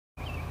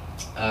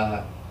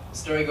The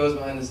story goes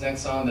behind this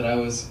next song that I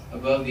was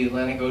above the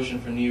Atlantic Ocean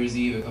for New Year's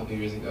Eve a couple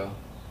years ago,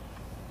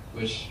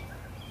 which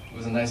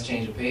was a nice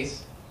change of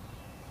pace.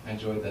 I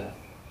enjoyed that.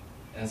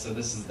 And so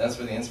that's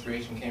where the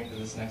inspiration came for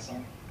this next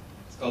song.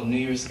 It's called New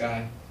Year's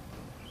Sky.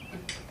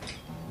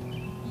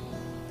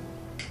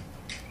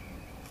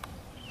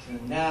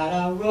 Tonight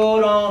I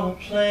rode on a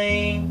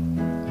plane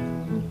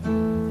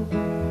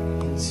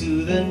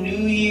into the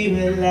new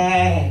year at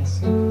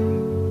last.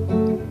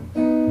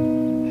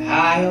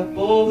 High up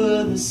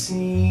over the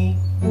sea,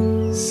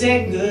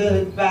 said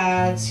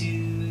goodbye to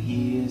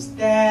years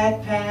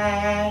that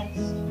passed.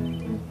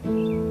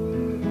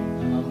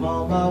 I'm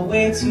on my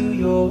way to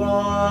your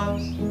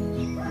arms.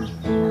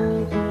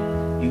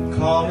 You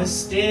call me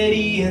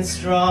steady and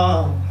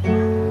strong.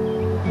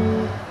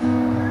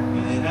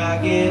 When I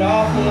get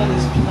off of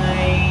this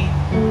plane,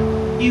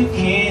 you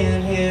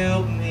can't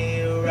help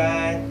me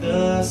write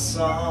the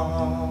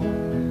song.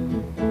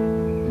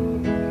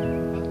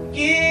 I'll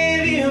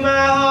give you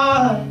my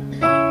heart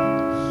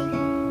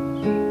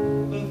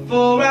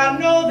before I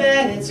know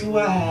that it's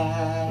wax.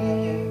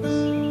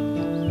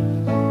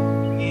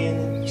 In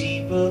the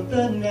deep of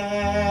the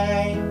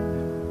night,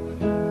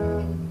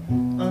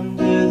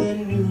 under the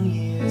New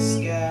Year's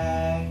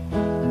sky.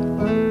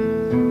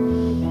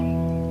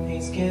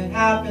 Things can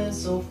happen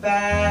so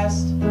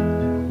fast,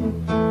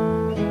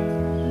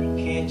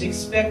 can't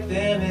expect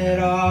them at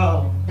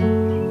all.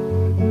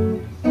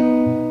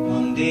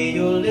 One day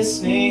you're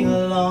listening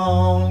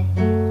along,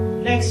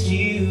 next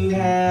you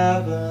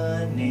have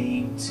a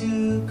name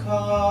to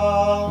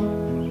call.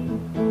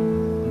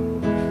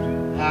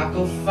 Like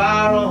a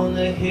fire on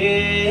the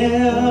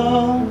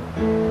hill,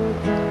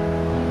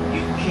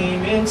 you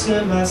came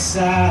into my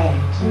sight.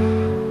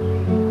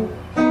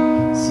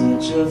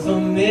 Such a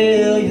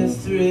familiar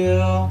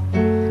thrill,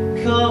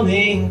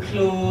 coming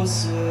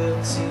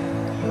closer to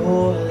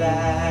your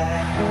light.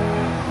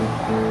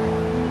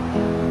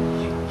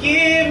 You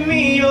give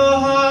me your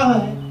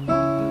heart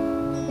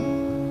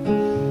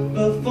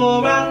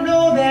before I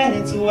know that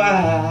it's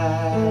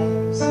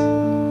wise.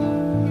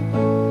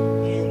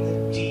 In the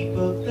deep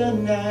of the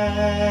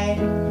night,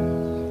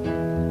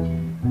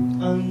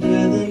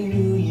 under the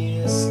New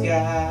Year's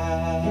sky.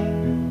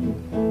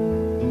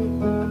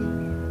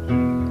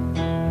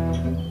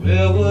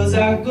 Where was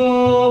I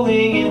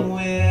going and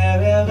where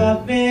have I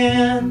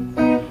been?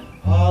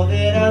 All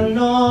that I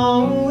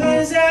know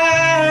is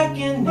I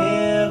can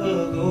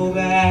never go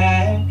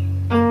back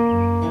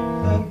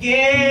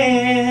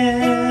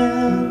again.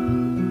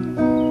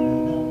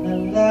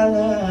 La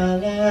la la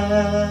la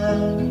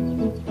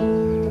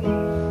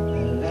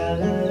la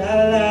la la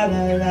la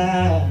la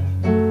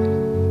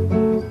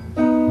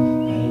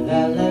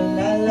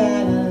la la la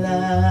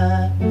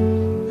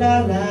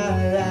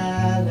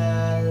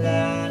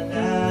la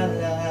la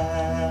la.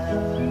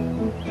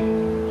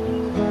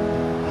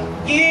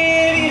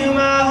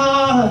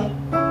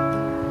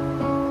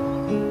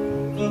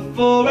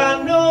 Before I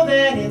know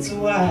that it's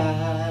wise.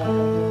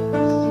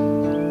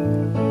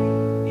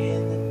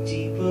 In the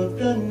deep of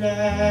the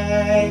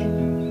night,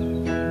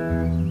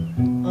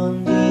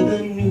 under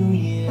the New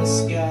Year's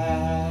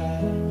sky.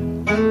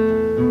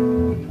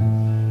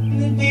 In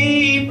the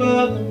deep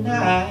of the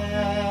night.